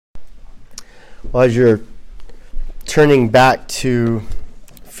Well, as you're turning back to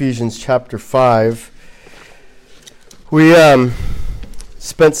Ephesians chapter 5, we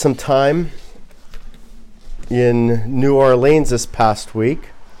spent some time in New Orleans this past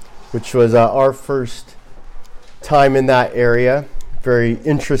week, which was our first time in that area. Very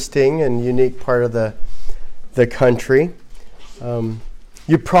interesting and unique part of the country.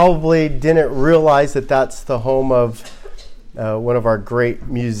 You probably didn't realize that that's the home of one of our great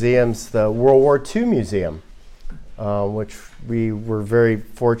museums, the World War II Museum, which we were very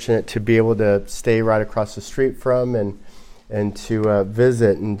fortunate to be able to stay right across the street from and to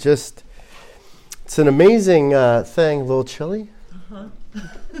visit. And just, it's an amazing thing. A little chilly? Uh-huh.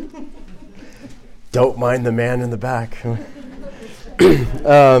 Don't mind the man in the back.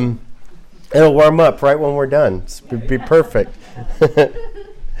 It'll warm up right when we're done. It'll be perfect.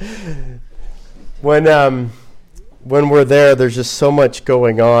 When we're there, there's just so much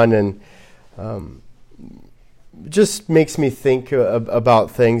going on, and it just makes me think about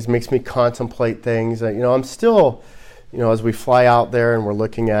things, makes me contemplate things. I'm still, as we fly out there and we're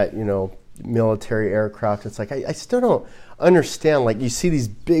looking at, military aircraft, it's like I still don't understand. Like, you see these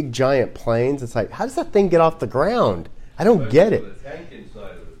big giant planes, it's like, how does that thing get off the ground? I don't get it. With a tank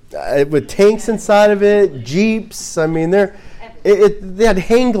inside of it. With tanks inside of it, jeeps. I mean, they had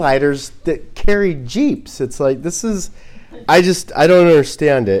hang gliders that carried jeeps. It's like, I don't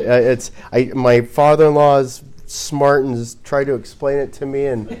understand it. My father-in-law is smart and has tried to explain it to me,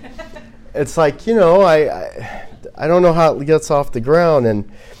 and it's like, I don't know how it gets off the ground.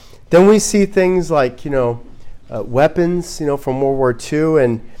 And then we see things like, weapons, from World War II,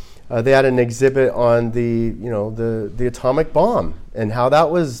 and they had an exhibit on the atomic bomb and how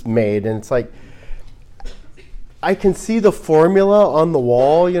that was made, and it's like, I can see the formula on the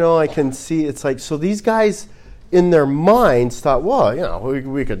wall, I can see, it's like, so these guys in their minds thought, well,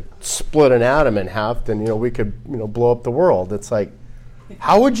 we could split an atom in half, then, we could, blow up the world. It's like,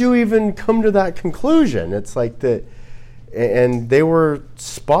 how would you even come to that conclusion? It's like that, and they were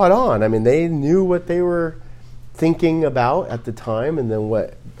spot on. I mean, they knew what they were thinking about at the time, and then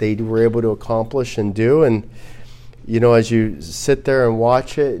what they were able to accomplish and do. And, as you sit there and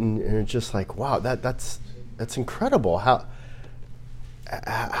watch it, and it's just like, wow, that's incredible. How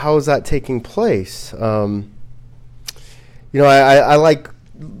is that taking place? I like,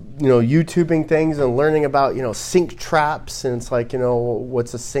 YouTubing things and learning about, sink traps. And it's like,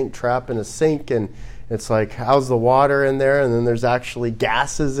 what's a sink trap in a sink? And it's like, how's the water in there? And then there's actually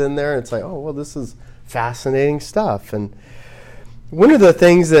gases in there. And it's like, oh, well, this is fascinating stuff. And one of the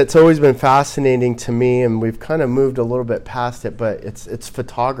things that's always been fascinating to me, and we've kind of moved a little bit past it, but it's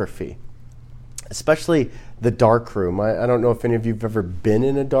photography, especially the dark room. I don't know if any of you have ever been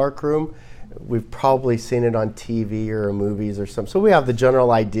in a dark room. We've probably seen it on TV or movies or something. So we have the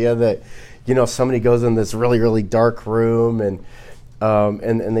general idea that, somebody goes in this really, really dark room and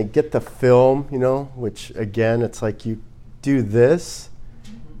they get the film, which, again, it's like you do this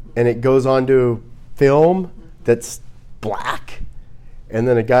and it goes onto film that's black. And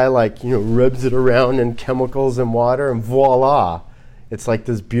then a guy rubs it around in chemicals and water, and voila, it's like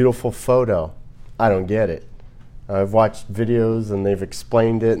this beautiful photo. I don't get it. I've watched videos and they've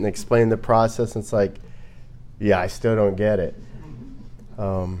explained it and explained the process, and it's like, yeah, I still don't get it.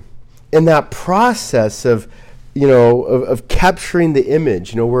 In that process of capturing the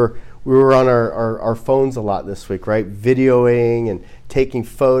image, we were on our phones a lot this week, right? Videoing and taking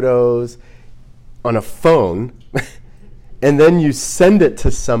photos on a phone, and then you send it to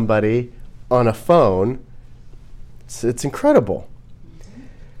somebody on a phone. It's incredible.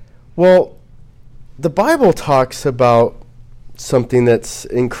 Well, the Bible talks about something that's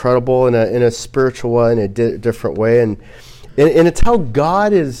incredible in a spiritual way, in a different way, and it's how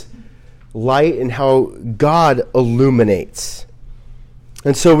God is light and how God illuminates.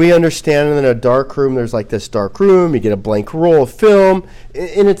 And so we understand in a dark room, there's like this dark room, you get a blank roll of film,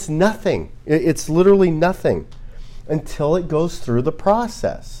 and it's nothing. It's literally nothing until it goes through the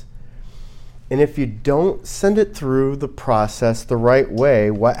process. And if you don't send it through the process the right way,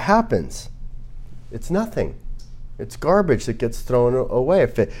 what happens? It's nothing. It's garbage that gets thrown away.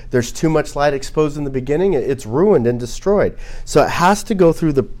 If there's too much light exposed in the beginning, it's ruined and destroyed. So it has to go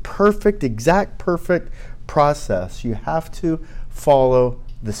through the exact perfect process. You have to follow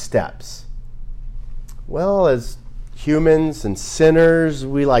the steps. Well, as humans and sinners,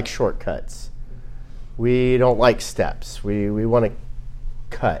 we like shortcuts. We don't like steps. We want to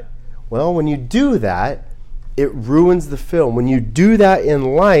cut. Well, when you do that, it ruins the film. When you do that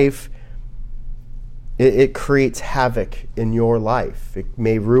in life, it creates havoc in your life. It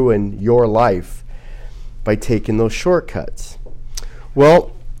may ruin your life by taking those shortcuts.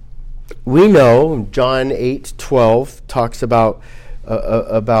 Well, we know John 8:12 talks about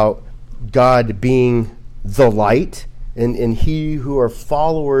God being the light, and he who are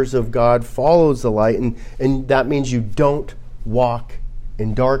followers of God follows the light, and that means you don't walk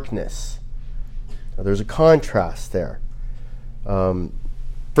in darkness. Now, there's a contrast there. 1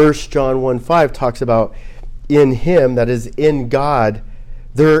 John 1:5 talks about in him, that is in God,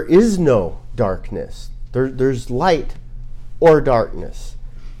 there is no darkness. There's light or darkness,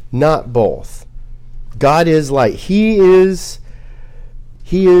 not both. God is light. He is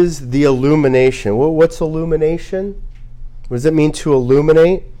the illumination. Well, what's illumination? What does it mean to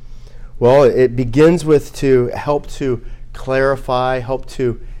illuminate? Well, it begins with to help to clarify, help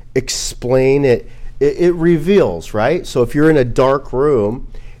to explain it. It reveals, right? So if you're in a dark room,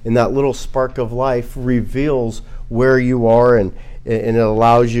 and that little spark of life reveals where you are, and it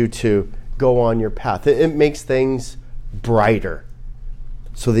allows you to go on your path. It makes things brighter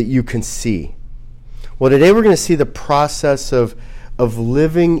so that you can see. Well, today we're going to see the process of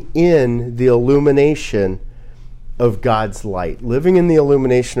living in the illumination of God's light. Living in the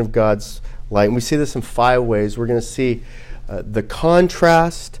illumination of God's light. And we see this in 5 ways. We're going to see the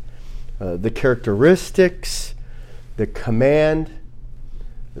contrast, the characteristics, the command,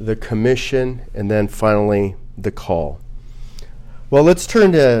 the commission, and then finally the call. Well, let's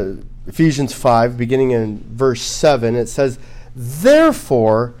turn to Ephesians 5, beginning in verse 7. It says,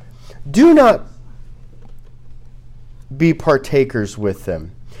 "Therefore, do not be partakers with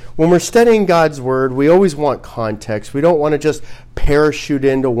them." When we're studying God's word, we always want context. We don't want to just parachute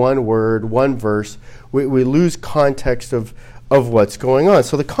into one word, one verse. We lose context of what's going on.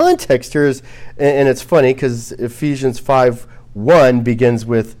 So the context here is, and it's funny because Ephesians 5:1 begins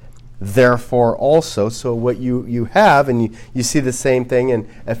with "therefore also." So what you have, and you see the same thing in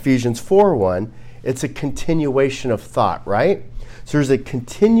Ephesians 4:1, it's a continuation of thought, right? So there's a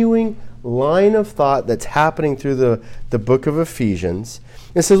continuing line of thought that's happening through the book of Ephesians.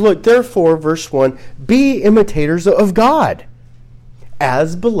 It says, look, therefore, verse 1, "be imitators of God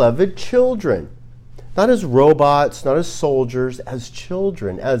as beloved children." Not as robots, not as soldiers, as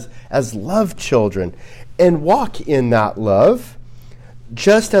children, as loved children. "And walk in that love,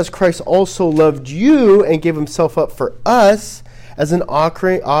 just as Christ also loved you and gave himself up for us as an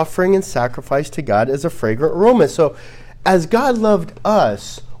offering and sacrifice to God as a fragrant aroma." So as God loved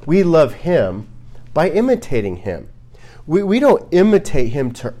us, we love him by imitating him. We don't imitate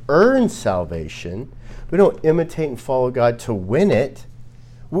him to earn salvation. We don't imitate and follow God to win it.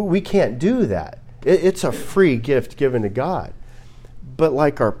 We can't do that. It's a free gift given to God. But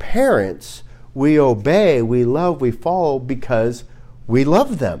like our parents, we obey, we love, we follow because we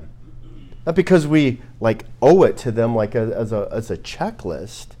love them. Not because we owe it to them as a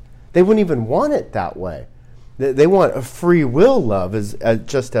checklist. They wouldn't even want it that way. They want a free will love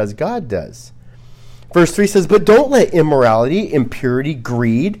just as God does. Verse 3 says, "But don't let immorality, impurity,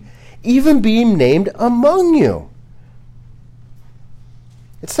 greed even be named among you."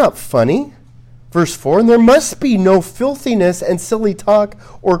 It's not funny. Verse 4, "And there must be no filthiness and silly talk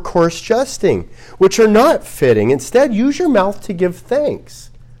or coarse jesting, which are not fitting. Instead, use your mouth to give thanks."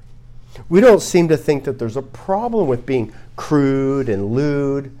 We don't seem to think that there's a problem with being crude and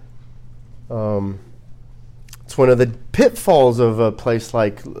lewd. It's one of the pitfalls of a place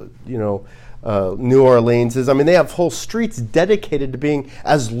like, New Orleans is, they have whole streets dedicated to being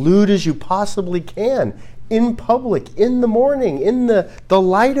as lewd as you possibly can. In public, in the morning, in the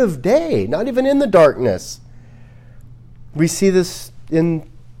light of day, not even in the darkness. We see this in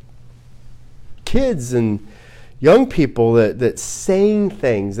kids and young people that saying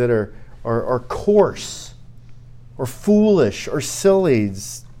things that are coarse or foolish or silly.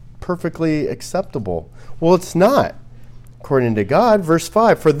 It's perfectly acceptable. Well, it's not, according to God. Verse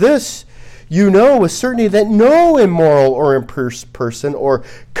 5, "For this you know with certainty that no immoral or impure person or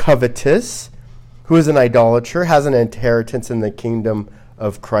covetous who is an idolater has an inheritance in the kingdom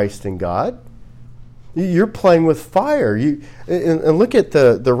of Christ and God." You're playing with fire. And look at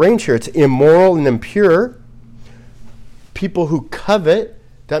the range here. It's immoral and impure. People who covet,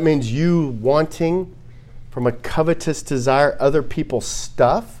 that means you wanting from a covetous desire other people's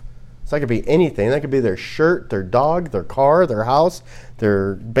stuff. So that could be anything. That could be their shirt, their dog, their car, their house,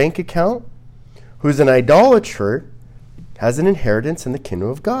 their bank account. Who's an idolater has an inheritance in the kingdom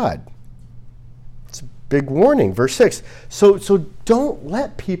of God. It's a big warning. Verse 6. So don't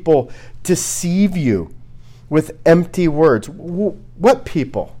let people deceive you with empty words. What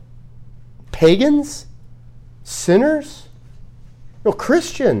people? Pagans? Sinners? No,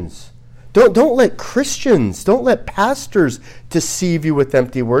 Christians. Don't let Christians, don't let pastors deceive you with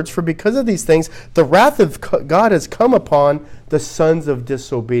empty words, for because of these things, the wrath of God has come upon the sons of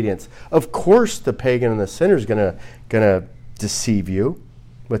disobedience. Of course, the pagan and the sinner is going to deceive you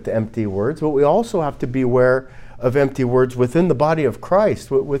with the empty words, but we also have to beware of empty words within the body of Christ,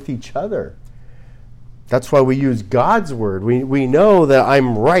 with each other. That's why we use God's word. We know that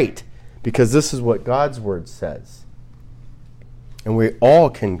I'm right because this is what God's word says. And we all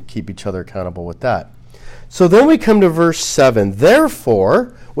can keep each other accountable with that. So then we come to verse 7.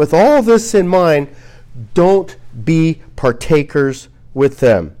 Therefore, with all this in mind, don't be partakers with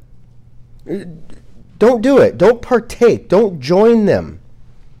them. Don't do it. Don't partake. Don't join them.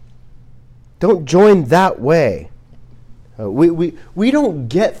 Don't join that way. We don't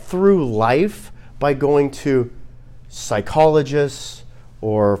get through life by going to psychologists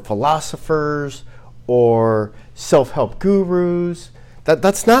or philosophers or self-help gurus.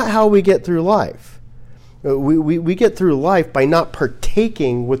 That's not how we get through life. We get through life by not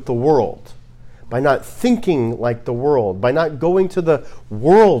partaking with the world, by not thinking like the world, by not going to the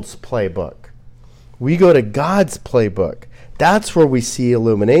world's playbook. We go to God's playbook. That's where we see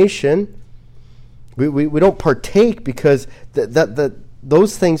illumination. We don't partake because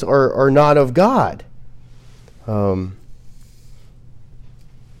those things are not of God. And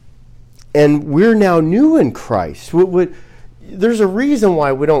we're now new in Christ. There's a reason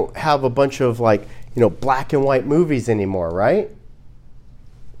why we don't have a bunch of black and white movies anymore, right?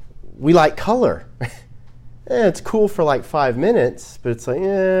 We like color. It's cool for 5 minutes, but it's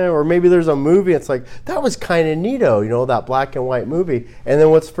or maybe there's a movie, it's that was kind of neato, that black and white movie. And then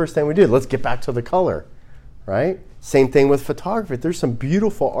what's the first thing we do? Let's get back to the color, right? Same thing with photography. There's some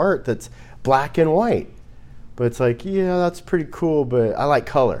beautiful art that's black and white. But it's that's pretty cool, but I like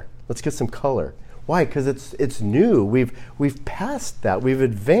color. Let's get some color. Why? Because it's new. We've passed that. We've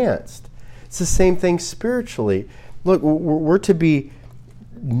advanced. It's the same thing spiritually. Look, we're to be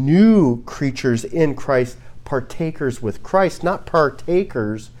new creatures in Christ, partakers with Christ, not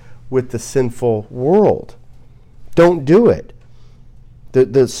partakers with the sinful world. Don't do it.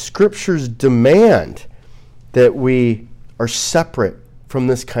 The scriptures demand that we are separate from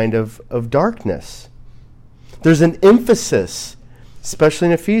this kind of we There's an emphasis, especially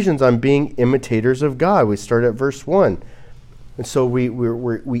in Ephesians, on being imitators of God. We start at verse 1. And so we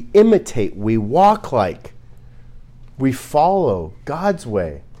imitate, we walk like, we follow God's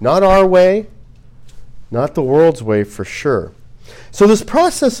way, not our way, not the world's way for sure. So this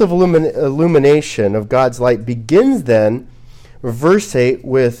process of illumination of God's light begins then, verse 8,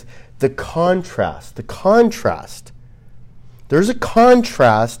 with the contrast. The contrast. There's a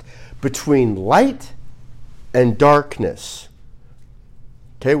contrast between light and darkness.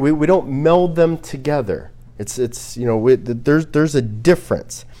 Okay, we don't meld them together. There's a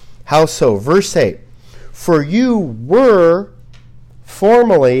difference. How so? Verse 8. For you were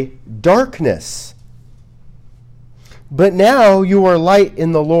formerly darkness, but now you are light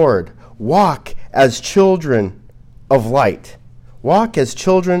in the Lord. Walk as children of light. Walk as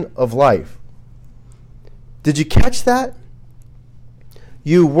children of life. Did you catch that?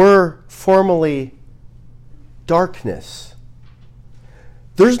 You were formerly darkness.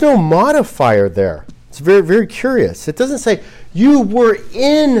 There's no modifier there. It's very, very curious. It doesn't say you were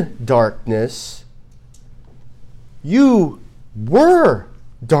in darkness. You were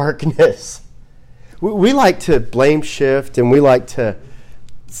darkness. We like to blame shift, and we like to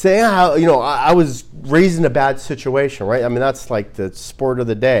say, I was raised in a bad situation, right? I mean, that's like the sport of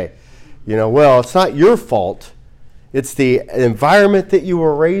the day. Well, it's not your fault. It's the environment that you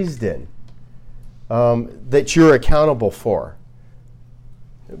were raised in that you're accountable for.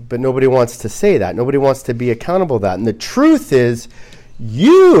 But nobody wants to say that. Nobody wants to be accountable for that. And the truth is,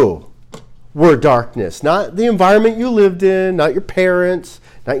 you were darkness, not the environment you lived in, not your parents,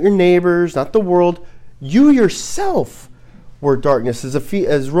 not your neighbors, not the world. You yourself were darkness.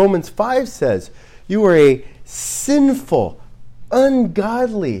 As Romans 5 says, you were a sinful,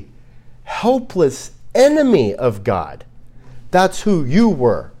 ungodly, helpless enemy of God. That's who you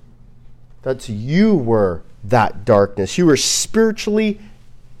were. You were that darkness. You were spiritually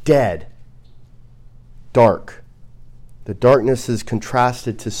dead. Dark. The darkness is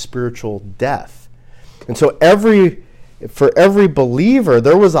contrasted to spiritual death. And so for every believer,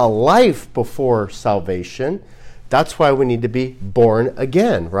 there was a life before salvation. That's why we need to be born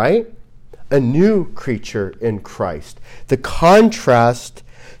again, right? A new creature in Christ. The contrast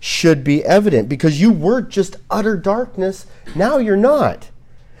should be evident because you were just utter darkness. Now you're not.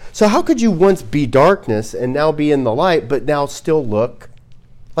 So how could you once be darkness and now be in the light, but now still look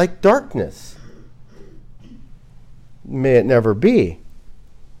like darkness? May it never be.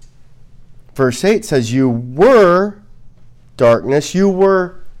 Verse 8 says, you were darkness, you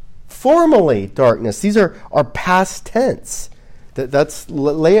were formerly darkness. These are past tense.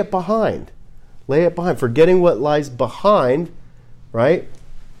 Lay it behind. Lay it behind. Forgetting what lies behind, right?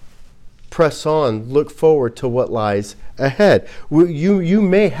 Press on. Look forward to what lies ahead. You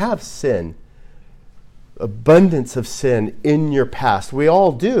may have sin, abundance of sin in your past. We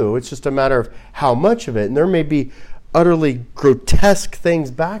all do. It's just a matter of how much of it. And there may be utterly grotesque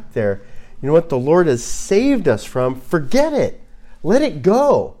things back there. You know what the Lord has saved us from? Forget it. Let it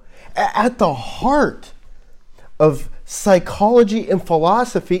go. At the heart of psychology and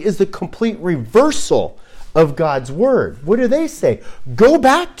philosophy is the complete reversal of God's word. What do they say? Go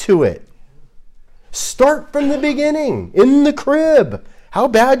back to it. Start from the beginning, in the crib. How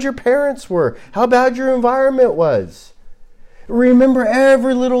bad your parents were. How bad your environment was. Remember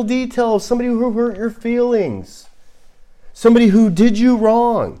every little detail of somebody who hurt your feelings. Somebody who did you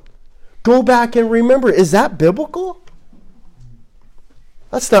wrong. Go back and remember. Is that biblical?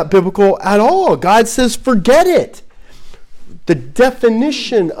 That's not biblical at all. God says forget it. The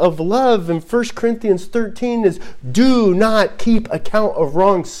definition of love in 1 Corinthians 13 is do not keep account of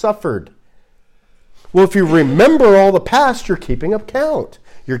wrongs suffered. Well, if you remember all the past, you're keeping account.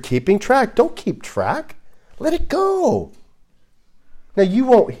 You're keeping track. Don't keep track. Let it go. Now, you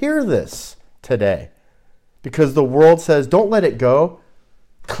won't hear this today because the world says, don't let it go.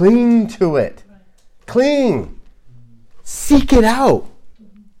 Cling to it. Cling. Seek it out.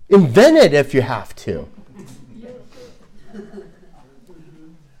 Invent it if you have to.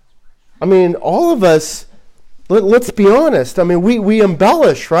 I mean, all of us, let's be honest. I mean, we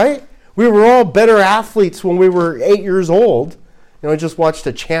embellish, right? We were all better athletes when we were 8 years old. You know, I just watched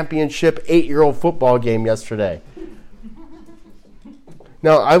a championship 8-year-old football game yesterday.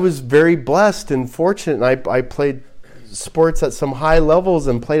 Now, I was very blessed and fortunate. I played sports at some high levels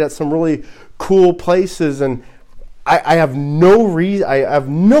and played at some really cool places. And I have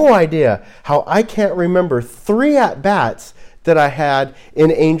no idea how I can't remember 3 at-bats that I had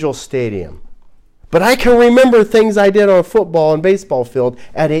in Angel Stadium. But I can remember things I did on a football and baseball field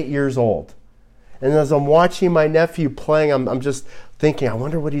at 8 years old. And as I'm watching my nephew playing, I'm just thinking, I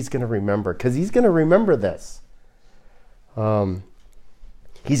wonder what he's going to remember. Because he's going to remember this.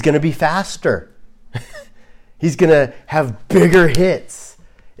 He's going to be faster. He's going to have bigger hits.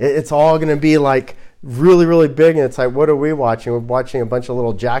 It's all going to be like really, really big. And it's like, what are we watching? We're watching a bunch of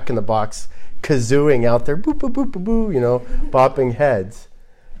little jack-in-the-box kazooing out there. Boop, boop, boop, boop, boop, you know, bopping heads.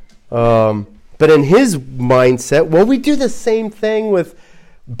 But in his mindset, well, we do the same thing with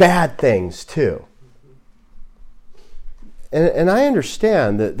bad things too. And I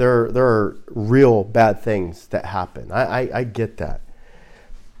understand that there are real bad things that happen. I get that.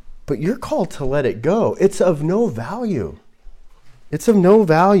 But you're called to let it go. It's of no value. It's of no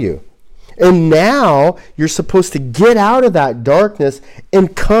value. And now you're supposed to get out of that darkness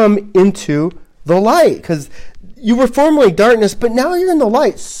and come into the light. Because you were formerly darkness, but now you're in the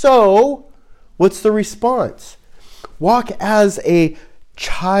light. So what's the response? Walk as a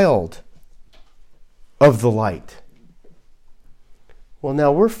child of the light. Well,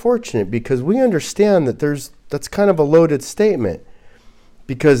 now we're fortunate because we understand that that's kind of a loaded statement.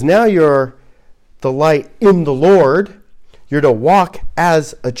 Because now you're the light in the Lord. You're to walk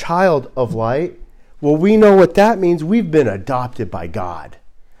as a child of light. Well, we know what that means. We've been adopted by God.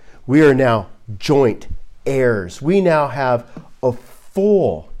 We are now joint heirs. We now have a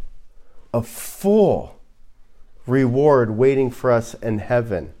full reward waiting for us in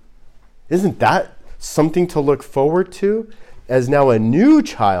heaven. Isn't that something to look forward to as now a new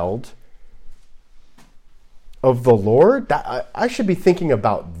child of the Lord? I should be thinking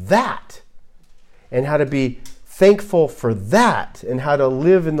about that and how to be thankful for that and how to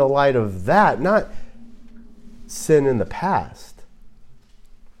live in the light of that, not sin in the past.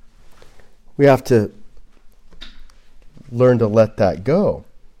 We have to learn to let that go.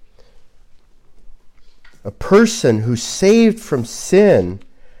 A person who's saved from sin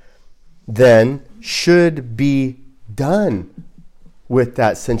then should be done with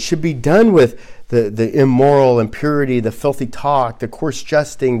that sin, should be done with the immoral impurity, the filthy talk, the coarse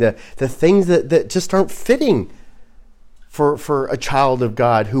jesting, the things that just aren't fitting for a child of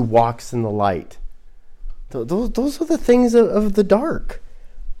God who walks in the light. Those are the things of the dark.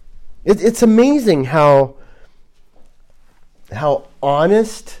 It's amazing how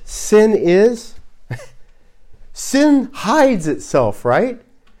honest sin is. Sin hides itself, right?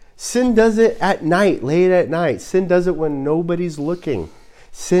 Sin does it at night, late at night. Sin does it when nobody's looking.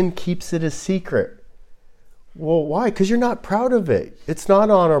 Sin keeps it a secret. Well, why? Because you're not proud of it. It's not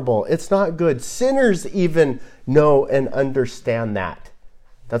honorable. It's not good. Sinners even know and understand that.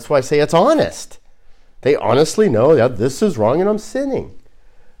 That's why I say it's honest. They honestly know that this is wrong and I'm sinning.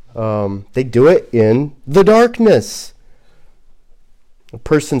 They do it in the darkness. A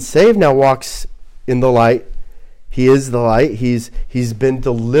person saved now walks in the light. He is the light. He's been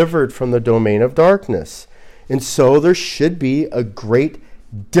delivered from the domain of darkness. And so there should be a great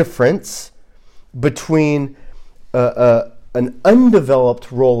difference between an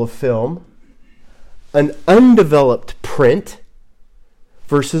undeveloped roll of film, an undeveloped print,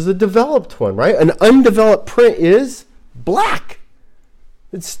 versus a developed one, right? An undeveloped print is black.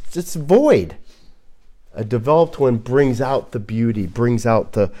 It's void. A developed one brings out the beauty, brings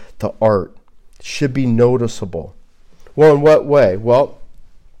out the art. It should be noticeable. Well, in what way? Well,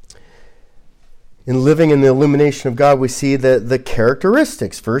 in living in the illumination of God, we see the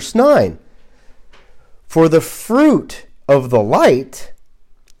characteristics. Verse 9. For the fruit of the light,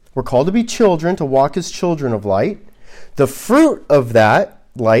 we're called to be children, to walk as children of light. The fruit of that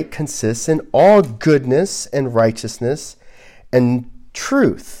light consists in all goodness and righteousness and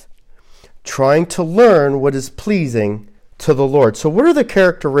truth, trying to learn what is pleasing to the Lord. So what are the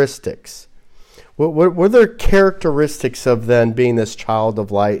characteristics? What are the characteristics of then being this child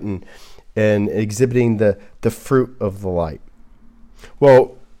of light and exhibiting the fruit of the light?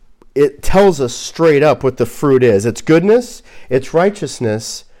 Well, it tells us straight up what the fruit is. It's goodness, it's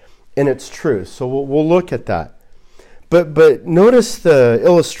righteousness, and it's truth. So we'll look at that. But notice the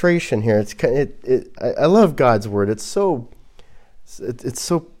illustration here. I love God's word. It's so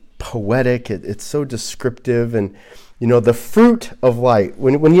poetic. It's so descriptive. And the fruit of light.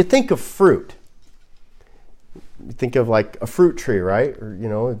 When you think of fruit, you think of like a fruit tree, right?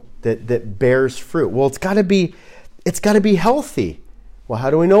 Or that bears fruit. Well, it's got to be healthy. Well, how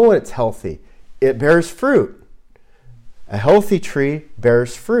do we know when it's healthy? It bears fruit. A healthy tree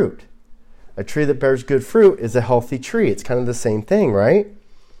bears fruit. A tree that bears good fruit is a healthy tree. It's kind of the same thing, right?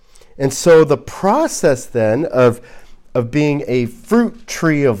 And so the process then of being a fruit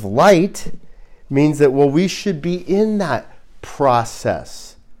tree of light means that, we should be in that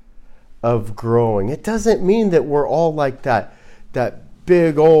process of growing. It doesn't mean that we're all like that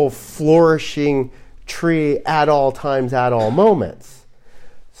big old flourishing tree at all times, at all moments.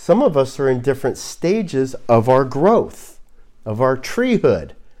 Some of us are in different stages of our growth, of our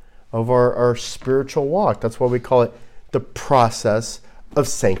treehood, of our spiritual walk. That's why we call it the process of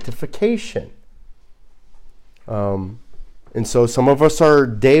sanctification. And so some of us are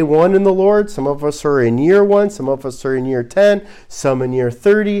day one in the Lord. Some of us are in year 1. Some of us are in year 10. Some in year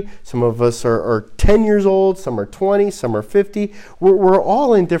 30. Some of us are 10 years old. Some are 20. Some are 50. We're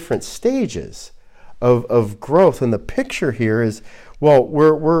all in different stages of growth. And the picture here is,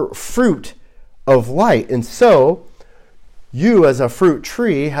 we're fruit of light. And so you as a fruit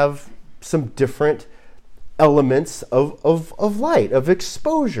tree have some different elements of light, of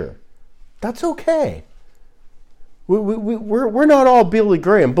exposure. That's okay. We're not all Billy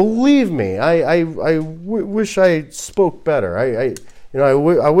Graham. Believe me, I wish I spoke better. I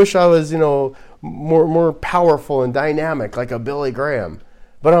wish I was more powerful and dynamic like a Billy Graham,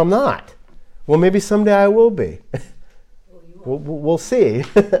 but I'm not. Well, maybe someday I will be. We'll see.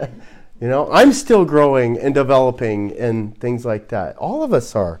 I'm still growing and developing and things like that. All of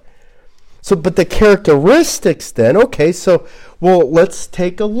us are. So, but the characteristics then, okay, so, let's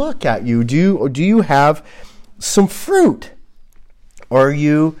take a look at you. Do you have some fruit? Are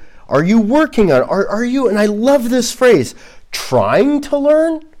you working on it? Are you, and I love this phrase, trying to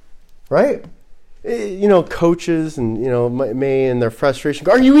learn, right? Coaches and, may in their frustration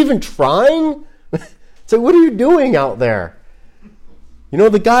go, are you even trying? So what are you doing out there?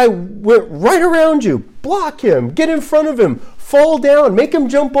 The guy went right around you. Block him. Get in front of him. Fall down. Make him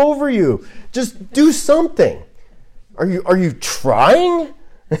jump over you. Just do something. Are you trying?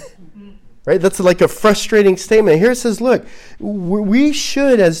 Right? That's like a frustrating statement. Here it says, look, we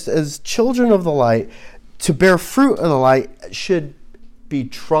should, as children of the light, to bear fruit of the light, should be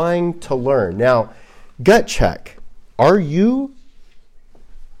trying to learn. Now, gut check. Are you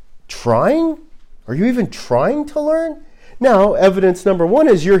trying? Are you even trying to learn? Now, evidence number 1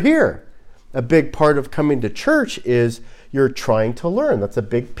 is you're here. A big part of coming to church is you're trying to learn. That's a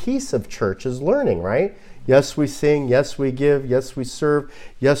big piece of church, is learning, right? Yes, we sing. Yes, we give. Yes, we serve.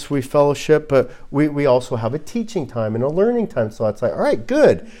 Yes, we fellowship. But we also have a teaching time and a learning time. So it's like, all right,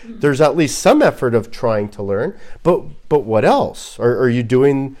 good. There's at least some effort of trying to learn. But what else? Are you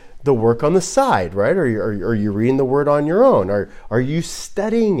doing the work on the side, right? Are you reading the Word on your own? Are you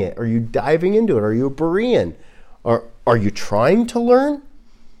studying it? Are you diving into it? Are you a Berean? Are you trying to learn?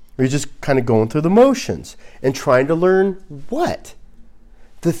 Or are you just kind of going through the motions and trying to learn what?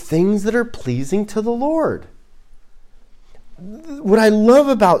 The things that are pleasing to the Lord. What I love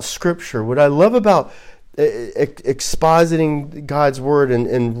about Scripture, what I love about expositing God's word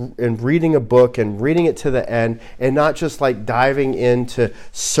and reading a book and reading it to the end, and not just like diving into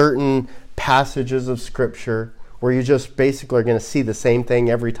certain passages of Scripture where you just basically are going to see the same thing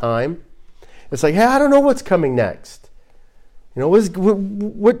every time. It's like, hey, I don't know what's coming next.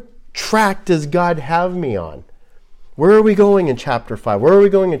 What track does God have me on? Where are we going in chapter 5? Where are we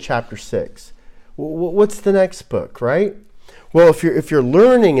going in chapter 6? What's the next book, right? Well, if you're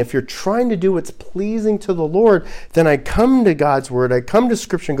learning, if you're trying to do what's pleasing to the Lord, then I come to God's word, I come to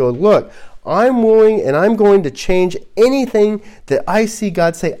Scripture and go, look, I'm willing and I'm going to change anything that I see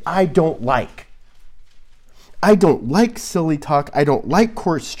God say I don't like. I don't like silly talk. I don't like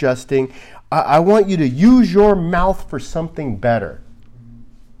coarse jesting. I want you to use your mouth for something better.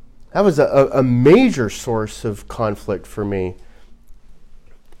 That was a major source of conflict for me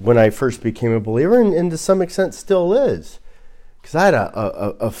when I first became a believer, and to some extent still is. Because I had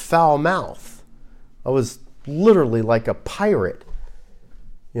a foul mouth. I was literally like a pirate.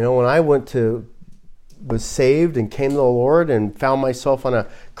 When I was saved and came to the Lord and found myself on a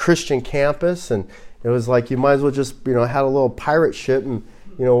Christian campus, and it was like you might as well just, had a little pirate ship, and,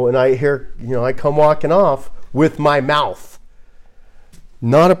 when I come walking off with my mouth.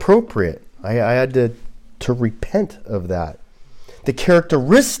 Not appropriate. I had to repent of that. The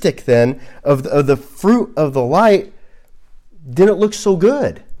characteristic then of the fruit of the light didn't look so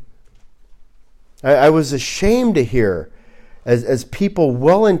good. I was ashamed to hear as people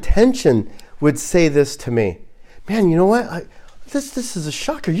well-intentioned would say this to me. Man, you know what? This is a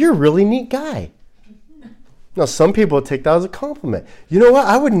shocker. You're a really neat guy. Now, some people would take that as a compliment. You know what?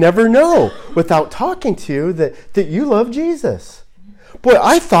 I would never know without talking to you that you love Jesus. Boy,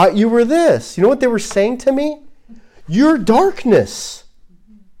 I thought you were this. You know what they were saying to me? You're darkness.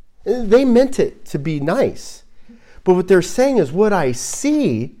 They meant it to be nice. But what they're saying is what I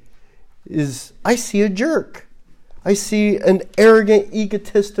see is I see a jerk. I see an arrogant,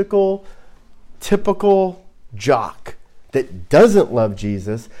 egotistical, typical jock that doesn't love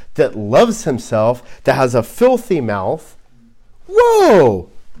Jesus, that loves himself, that has a filthy mouth. Whoa!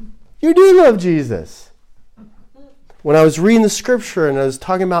 You do love Jesus. When I was reading the Scripture and I was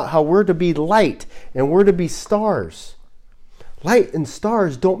talking about how we're to be light and we're to be stars. Light and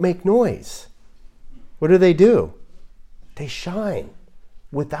stars don't make noise. What do? They shine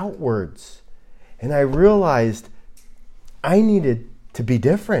without words. And I realized I needed to be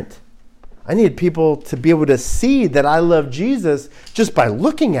different. I needed people to be able to see that I love Jesus just by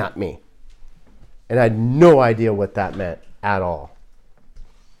looking at me. And I had no idea what that meant at all.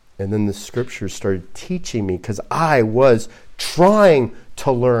 And then the Scriptures started teaching me because I was trying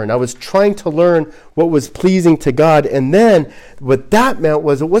to learn. I was trying to learn what was pleasing to God. And then what that meant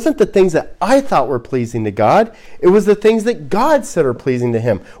was it wasn't the things that I thought were pleasing to God. It was the things that God said are pleasing to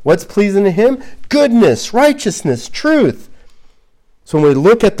Him. What's pleasing to Him? Goodness, righteousness, truth. So when we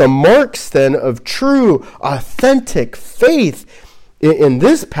look at the marks then of true, authentic faith in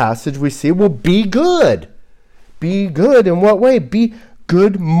this passage, we see, well, be good. Be good in what way? Be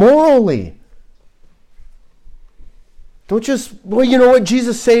good morally. Don't just, well, you know what?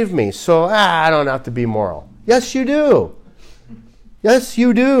 Jesus saved me, so I don't have to be moral. Yes, you do. Yes,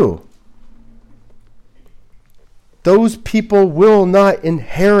 you do. Those people will not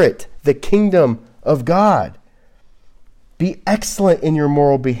inherit the kingdom of God. Be excellent in your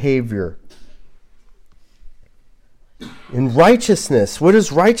moral behavior. In righteousness, what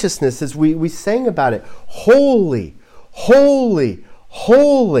is righteousness? As we sang about it, holy, holy,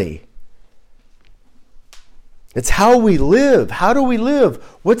 holy. It's how we live. How do we live?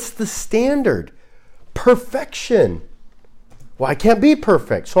 What's the standard? Perfection. Well, I can't be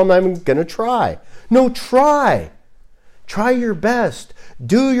perfect, so I'm not even going to try. No, try. Try your best.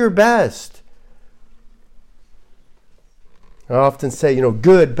 Do your best. I often say,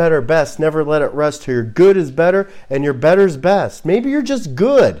 good, better, best. Never let it rest till your good is better and your better's best. Maybe you're just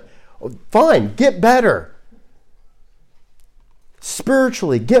good. Fine, get better.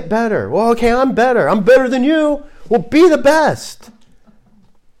 Spiritually, get better. Well, okay, I'm better. I'm better than you. Well, be the best.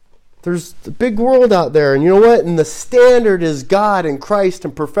 There's a big world out there, and you know what? And the standard is God and Christ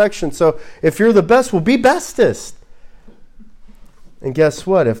and perfection. So if you're the best, well, be bestest. And guess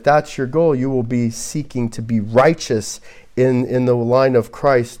what? If that's your goal, you will be seeking to be righteous in the line of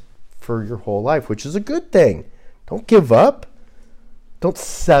Christ for your whole life, which is a good thing. Don't give up. Don't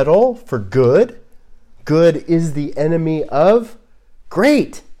settle for good. Good is the enemy of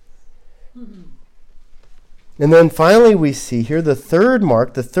great. Mm-hmm. And then finally we see here the third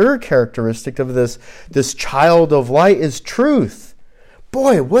mark, the third characteristic of this child of light is truth.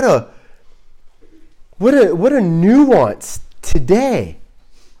 Boy, what a nuance today.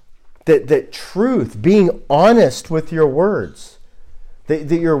 that truth, being honest with your words, that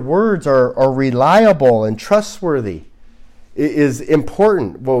your words are reliable and trustworthy is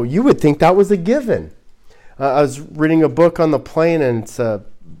important. Well, you would think that was a given. I was reading a book on the plane, and it's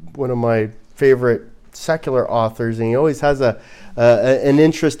one of my favorite secular authors, and he always has an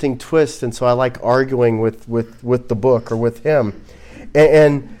interesting twist, and so I like arguing with the book or with him.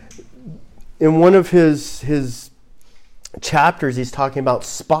 And in one of his chapters, he's talking about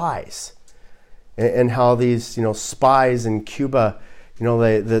spies and how these spies in Cuba,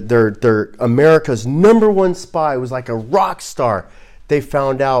 they're America's number one spy was like a rock star. They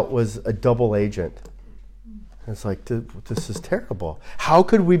found out was a double agent. It's like, this is terrible. How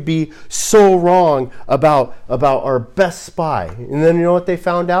could we be so wrong about our best spy? And then you know what they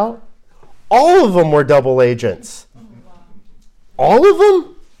found out? All of them were double agents. All of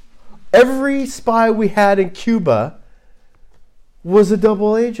them? Every spy we had in Cuba was a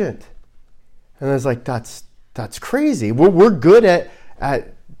double agent. And I was like, that's crazy. We're good at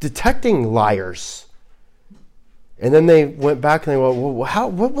detecting liars. And then they went back and they went,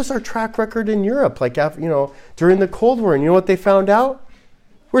 well, what was our track record in Europe? Like, during the Cold War. And you know what they found out?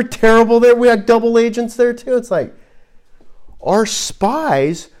 We're terrible there. We had double agents there too. It's like, our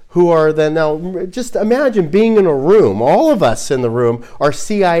spies who are then now, just imagine being in a room. All of us in the room are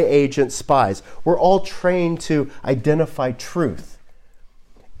CIA agent spies. We're all trained to identify truth.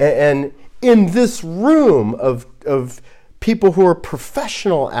 And in this room of people who are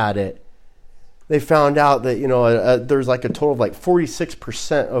professional at it, they found out that there's like a total of like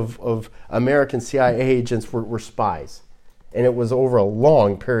 46% of American CIA agents were spies, and it was over a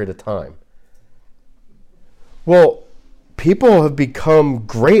long period of time. Well, people have become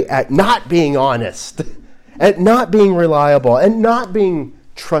great at not being honest, at not being reliable, and not being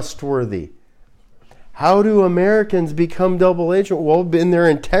trustworthy. How do Americans become double agent? Well, in their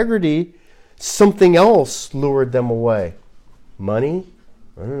integrity, something else lured them away. Money?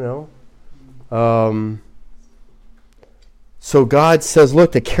 I don't know. So God says,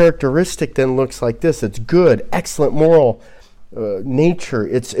 look, the characteristic then looks like this. It's good, excellent moral nature.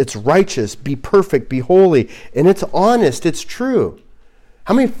 It's righteous, be perfect, be holy. And it's honest, it's true.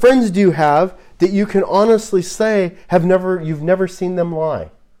 How many friends do you have that you can honestly say you've never seen them lie?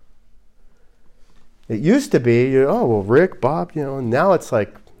 It used to be, Rick, Bob, now it's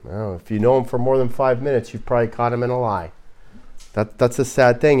like, if you know them for more than 5 minutes, you've probably caught them in a lie. That's a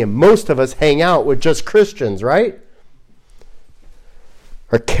sad thing. And most of us hang out with just Christians, right?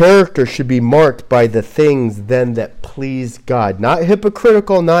 Our character should be marked by the things then that please God. Not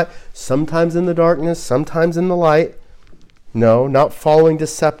hypocritical, not sometimes in the darkness, sometimes in the light. No, not following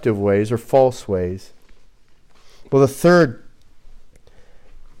deceptive ways or false ways. Well, the third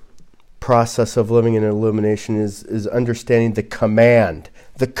process of living in illumination is understanding the command,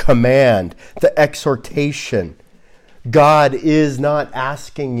 the exhortation. God is not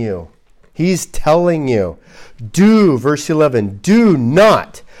asking you. He's telling you. Verse 11, do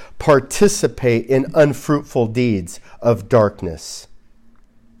not participate in unfruitful deeds of darkness.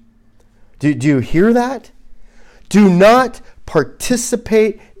 Do you hear that? Do not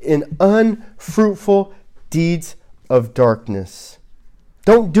participate in unfruitful deeds of darkness.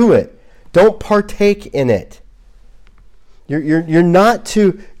 Don't do it. Don't partake in it. You're not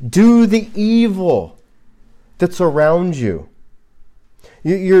to do the evil that's around you.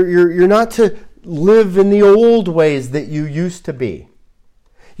 You're not to live in the old ways that you used to be.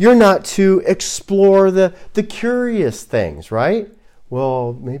 You're not to explore the curious things, right?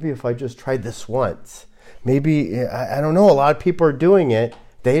 Well, maybe if I just tried this once. Maybe, I don't know, a lot of people are doing it.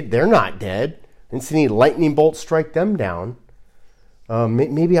 They're not dead. And see any lightning bolts strike them down.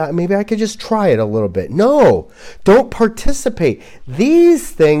 Maybe I could just try it a little bit. No, don't participate.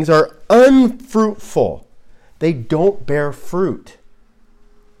 These things are unfruitful. They don't bear fruit.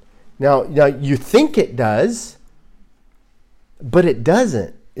 Now you think it does, but it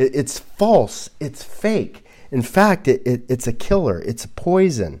doesn't. It's false. It's fake. In fact, it's a killer. It's a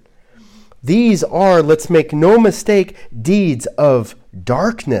poison. These are, let's make no mistake, deeds of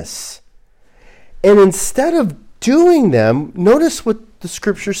darkness. And instead of doing them, notice what the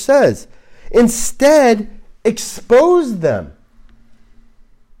scripture says. Instead, expose them.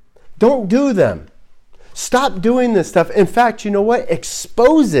 Don't do them. Stop doing this stuff. In fact, you know what?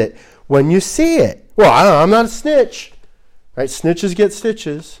 Expose it when you see it. Well, I'm not a snitch. Right? Snitches get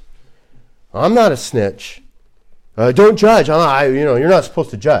stitches. I'm not a snitch. Don't judge. You're not supposed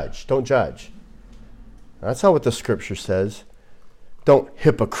to judge. Don't judge. That's not what the scripture says. Don't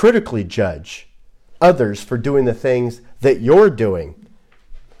hypocritically judge others for doing the things that you're doing.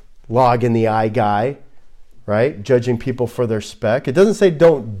 Log in the eye guy. right? Judging people for their speck. It doesn't say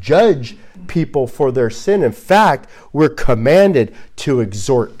don't judge people for their sin. In fact, we're commanded to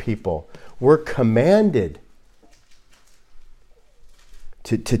exhort people. We're commanded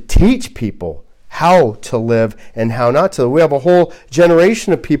to teach people how to live and how not to. We have a whole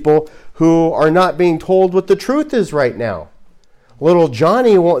generation of people who are not being told what the truth is right now. Little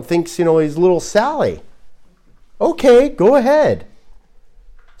Johnny thinks, he's little Sally. Okay, go ahead.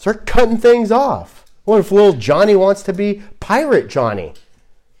 Start cutting things off. What if little Johnny wants to be Pirate Johnny?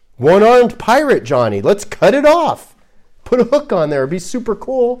 One-armed Pirate Johnny. Let's cut it off. Put a hook on there. It'd be super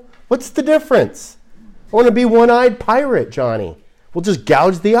cool. What's the difference? I want to be one-eyed Pirate Johnny. We'll just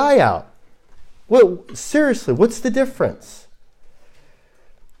gouge the eye out. Well, seriously, what's the difference?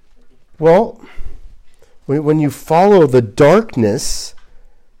 Well, when you follow the darkness,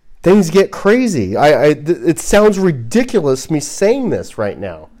 things get crazy. It sounds ridiculous me saying this right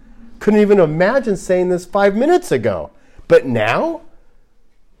now. Couldn't even imagine saying this 5 minutes ago. But now,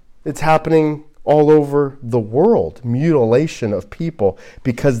 it's happening all over the world. Mutilation of people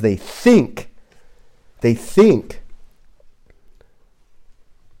because they think that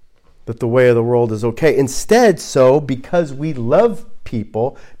the way of the world is okay. Instead, because we love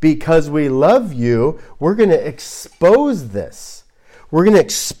people, because we love you, we're going to expose this. We're going to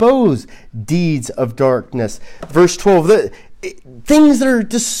expose deeds of darkness. Verse 12, things that are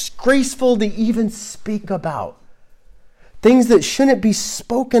disgraceful to even speak about. Things that shouldn't be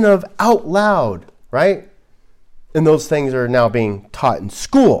spoken of out loud, right? And those things are now being taught in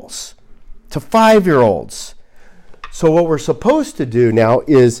schools to 5-year-olds. So what we're supposed to do now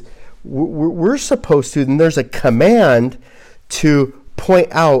is we're supposed to, and there's a command to point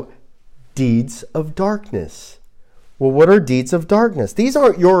out deeds of darkness. Well, what are deeds of darkness? These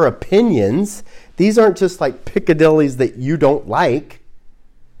aren't your opinions. These aren't just like picadillies that you don't like,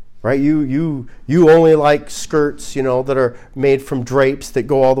 right? You only like skirts, that are made from drapes that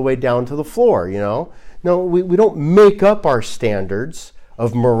go all the way down to the floor, No, we don't make up our standards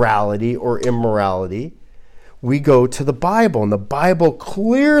of morality or immorality. We go to the Bible, and the Bible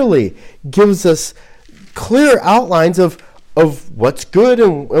clearly gives us clear outlines of what's good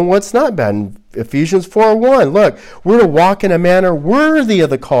and what's not bad. In Ephesians 4:1, look, we're to walk in a manner worthy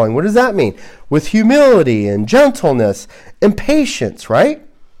of the calling. What does that mean? With humility and gentleness and patience, right?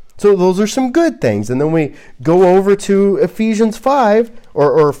 So those are some good things. And then we go over to Ephesians 5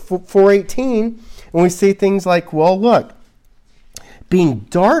 or 4:18, and we say things like, well, look, being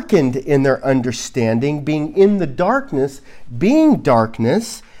darkened in their understanding, being in the darkness, being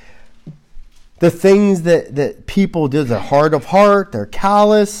darkness, the things that people do, they're hard of heart, they're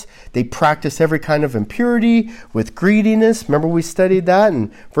callous, they practice every kind of impurity with greediness. Remember we studied that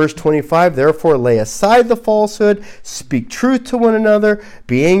in verse 25, therefore lay aside the falsehood, speak truth to one another,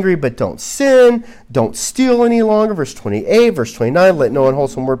 be angry but don't sin, don't steal any longer. Verse 28, verse 29, let no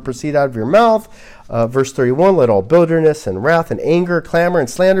unwholesome word proceed out of your mouth. Verse 31, let all bitterness and wrath and anger, clamor and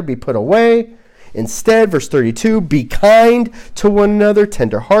slander be put away. Instead, verse 32, be kind to one another,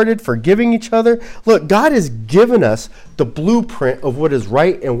 tenderhearted, forgiving each other. Look, God has given us the blueprint of what is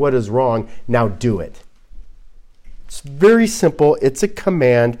right and what is wrong. Now do it. It's very simple. It's a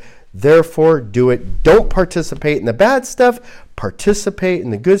command. Therefore, do it. Don't participate in the bad stuff. Participate in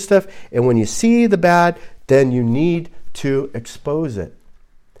the good stuff. And when you see the bad, then you need to expose it.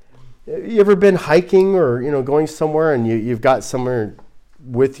 You ever been hiking or going somewhere and you've got somewhere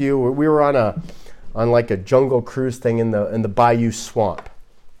with you? We were on like a jungle cruise thing in the Bayou Swamp,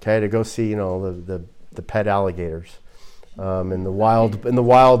 okay, to go see the pet alligators, and the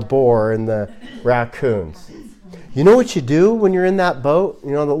wild boar and the raccoons. You know what you do when you're in that boat? The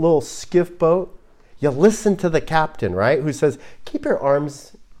little skiff boat. You listen to the captain, right? Who says, "Keep your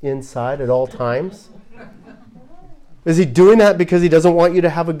arms inside at all times." Is he doing that because he doesn't want you to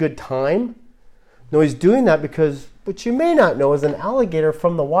have a good time? No, he's doing that because what you may not know is an alligator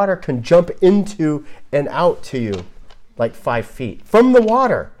from the water can jump into and out to you like 5 feet from the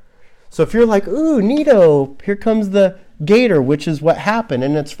water. So if you're like, ooh, neato, here comes the gator, which is what happened,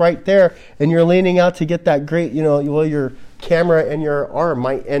 and it's right there, and you're leaning out to get that great, your camera and your arm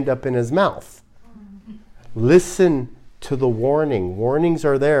might end up in his mouth. Listen to the warning. Warnings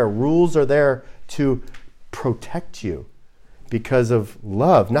are there. Rules are there to protect you because of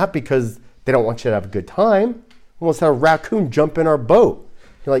love, not because they don't want you to have a good time. Almost had a raccoon jump in our boat.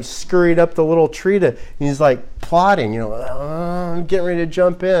 He scurried up the little tree and he's plotting, I'm getting ready to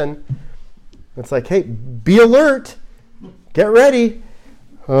jump in. It's like, hey, be alert. Get ready.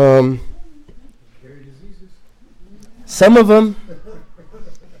 Some of them.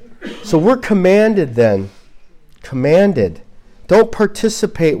 So we're commanded then. Commanded. Don't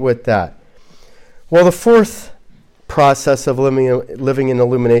participate with that. Well, the fourth process of living in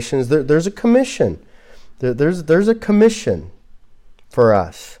illumination is there's a commission. There's a commission for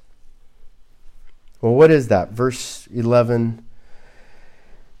us. Well, what is that? Verse 11.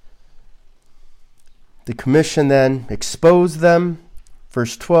 The commission then, expose them.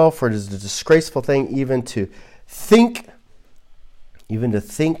 Verse 12, for it is a disgraceful thing even to think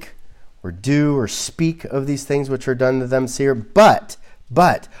or do or speak of these things which are done to them here. But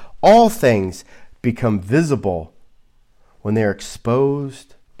all things become visible when they are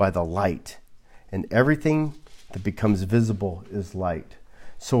exposed by the light. And everything that becomes visible is light.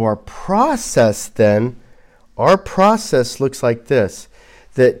 So our process looks like this,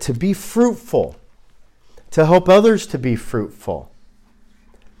 that to be fruitful, to help others to be fruitful,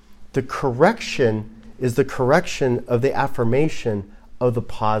 the correction is the correction of the affirmation of the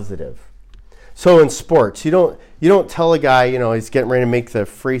positive. So in sports, you don't tell a guy, he's getting ready to make the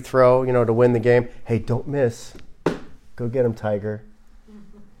free throw, to win the game, hey, don't miss. Go get him, Tiger.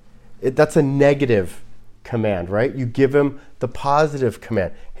 That's a negative command, right? You give him the positive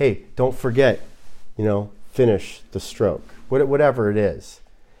command. Hey, don't forget, finish the stroke. Whatever it is.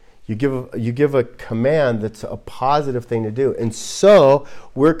 You give a command that's a positive thing to do. And so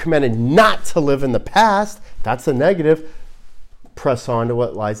we're commanded not to live in the past. That's a negative. Press on to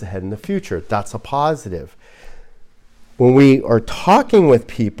what lies ahead in the future. That's a positive. When we are talking with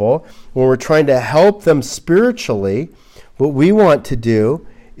people, when we're trying to help them spiritually, what we want to do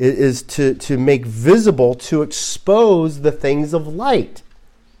is to make visible, to expose the things of light.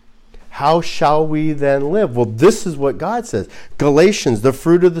 How shall we then live? Well, this is what God says. Galatians, the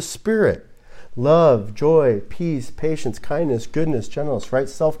fruit of the Spirit. Love, joy, peace, patience, kindness, goodness, gentleness, right?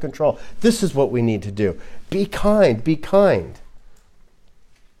 Self-control. This is what we need to do. Be kind, be kind.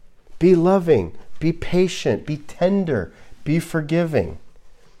 Be loving, be patient, be tender, be forgiving.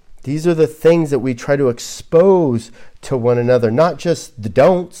 These are the things that we try to expose to one another, not just the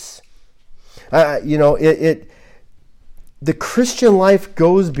don'ts. The Christian life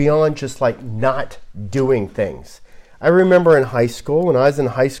goes beyond just like not doing things. I remember when I was in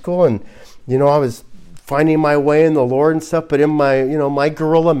high school and, I was finding my way in the Lord and stuff, but in my, my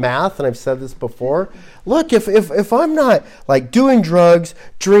guerrilla math, and I've said this before, look, if I'm not like doing drugs,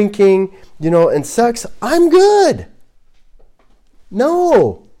 drinking, and sex, I'm good.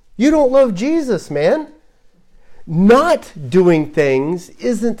 No, you don't love Jesus, man. Not doing things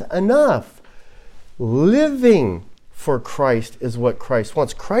isn't enough. Living for Christ is what Christ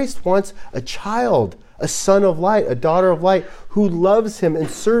wants. Christ wants a child, a son of light, a daughter of light who loves him and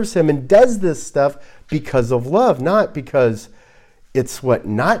serves him and does this stuff because of love, not because it's what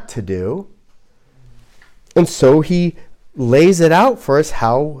not to do. And so he lays it out for us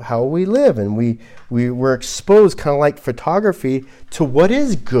how we live. And we're exposed, kind of like photography, to what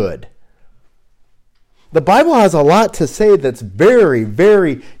is good. The Bible has a lot to say that's very,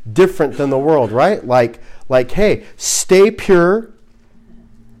 very different than the world, right? Like, hey, stay pure,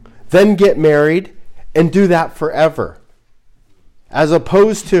 then get married, and do that forever. As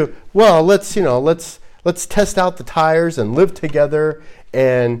opposed to, well, let's test out the tires and live together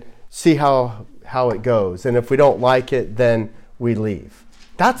and see how it goes. And if we don't like it, then we leave.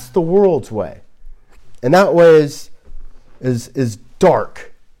 That's the world's way. And that way is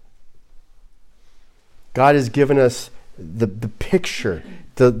dark. God has given us the picture,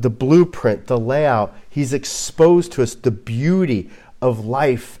 the blueprint, the layout. He's exposed to us the beauty of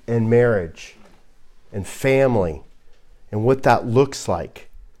life and marriage and family and what that looks like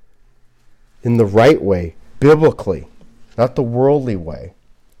in the right way, biblically, not the worldly way.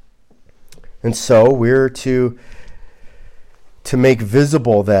 And so we're to make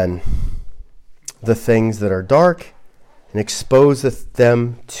visible then the things that are dark and expose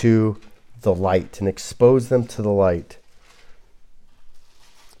them to the light, and expose them to the light.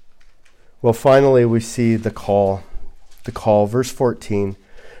 Well, finally we see the call, verse 14.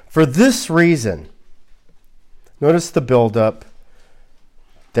 For this reason, notice the build-up.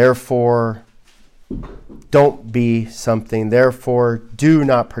 Therefore, don't be something. Therefore, do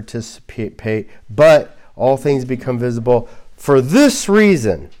not participate, but all things become visible. For this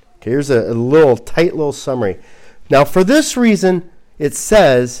reason, okay, here's a tight little summary. Now, for this reason, it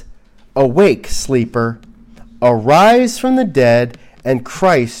says, awake, sleeper, arise from the dead, and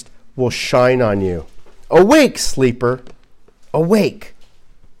Christ will shine on you. Awake, sleeper, awake.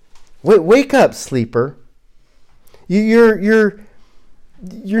 Wake up, sleeper. You're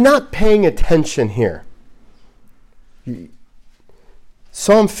not paying attention here.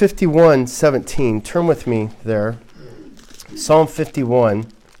 Psalm 51:17. Turn with me there. Psalm 51.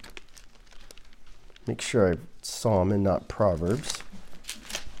 Make sure I Psalm and not Proverbs.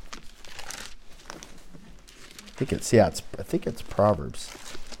 I think it's Proverbs.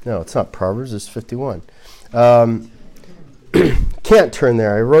 No, it's not Proverbs. It's 51. Can't turn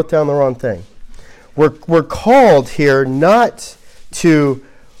there. I wrote down the wrong thing. We're called here not to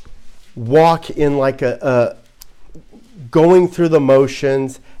walk in like a going through the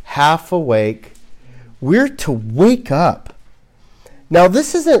motions, half awake. We're to wake up. Now,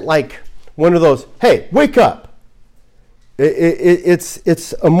 this isn't like one of those, hey, wake up.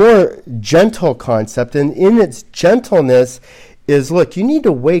 It's a more gentle concept, and in its gentleness is, look, you need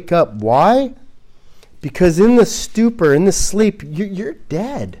to wake up. Why? Because in the stupor, in the sleep, you're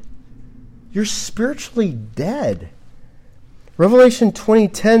dead. You're spiritually dead. Revelation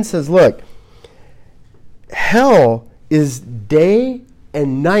 20:10 says, look, hell is day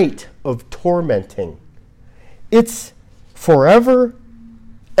and night of tormenting. It's forever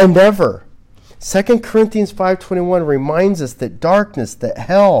and ever. 2 Corinthians 5:21 reminds us that darkness, that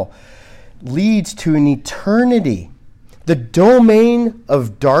hell, leads to an eternity. The domain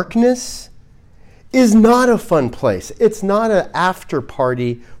of darkness is not a fun place. It's not an after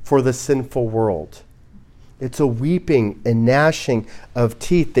party for the sinful world. It's a weeping and gnashing of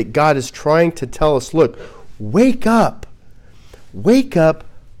teeth that God is trying to tell us, look, wake up. Wake up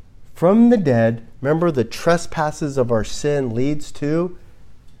from the dead. Remember, the trespasses of our sin leads to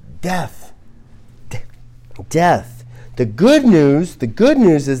death. Death. The good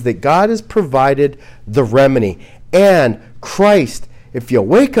news is that God has provided the remedy. And Christ, if you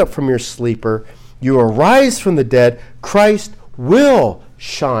wake up from your sleeper, you arise from the dead, Christ will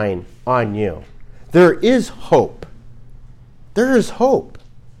shine on you. There is hope. There is hope.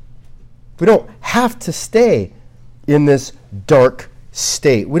 We don't have to stay in this dark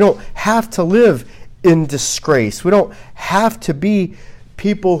state. We don't have to live in disgrace. We don't have to be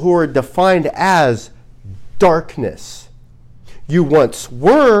people who are defined as darkness. You once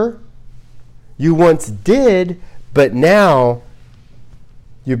were, you once did, but now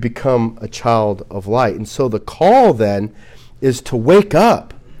you become a child of light. And so the call then is to wake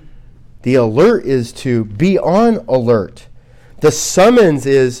up. The alert is to be on alert. The summons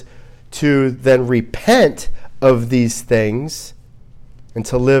is to then repent of these things and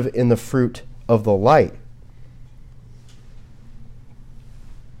to live in the fruit of the light.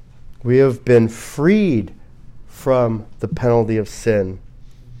 We have been freed from the penalty of sin.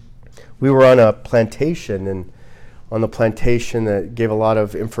 We were on a plantation, and on the plantation that gave a lot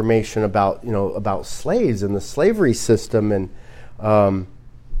of information about slaves and the slavery system, and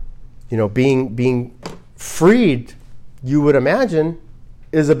being freed, you would imagine,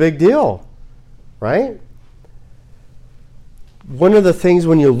 is a big deal, right? One of the things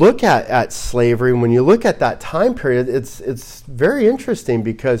when you look at slavery, when you look at that time period, it's very interesting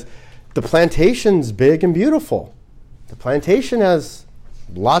because the plantation's big and beautiful. The plantation has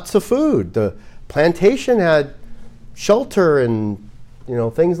lots of food. The plantation had shelter and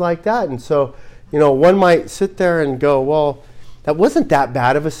things like that. And so, one might sit there and go, well, that wasn't that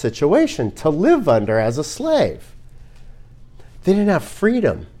bad of a situation to live under as a slave. They didn't have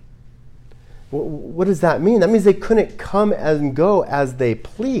freedom. What does that mean? That means they couldn't come and go as they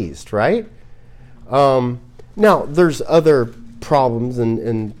pleased, right? Now, there's other problems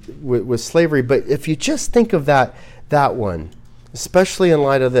with slavery, but if you just think of that one, especially in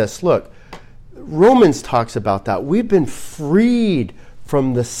light of this, look, Romans talks about that. We've been freed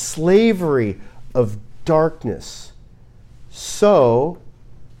from the slavery of darkness. So,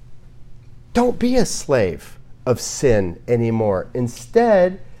 don't be a slave of sin anymore.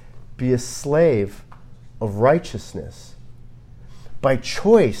 Instead, be a slave of righteousness. By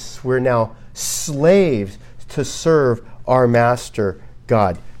choice, we're now slaves to serve our master,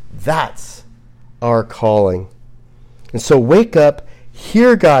 God. That's our calling. And so wake up,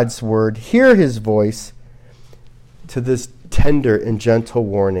 hear God's word, hear his voice to this tender and gentle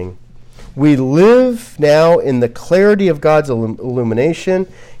warning. We live now in the clarity of God's illumination.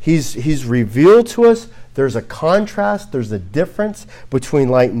 He's revealed to us. There's a contrast. There's a difference between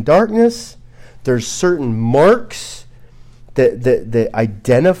light and darkness. There's certain marks that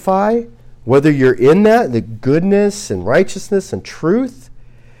identify whether you're in that, the goodness and righteousness and truth.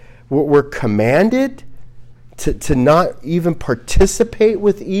 We're commanded to not even participate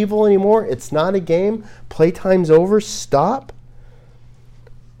with evil anymore. It's not a game. Playtime's over. Stop.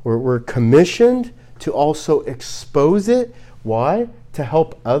 We're commissioned to also expose it. Why? To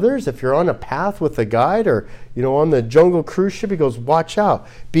help others. If you're on a path with a guide or, on the Jungle cruise ship, he goes, watch out.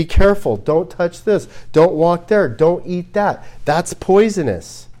 Be careful. Don't touch this. Don't walk there. Don't eat that. That's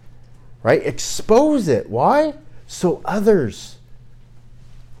poisonous. Right? Expose it. Why? So others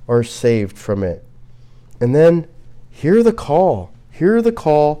are saved from it. And then hear the call. Hear the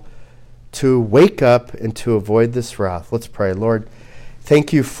call to wake up and to avoid this wrath. Let's pray. Lord,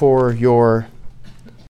 thank you for your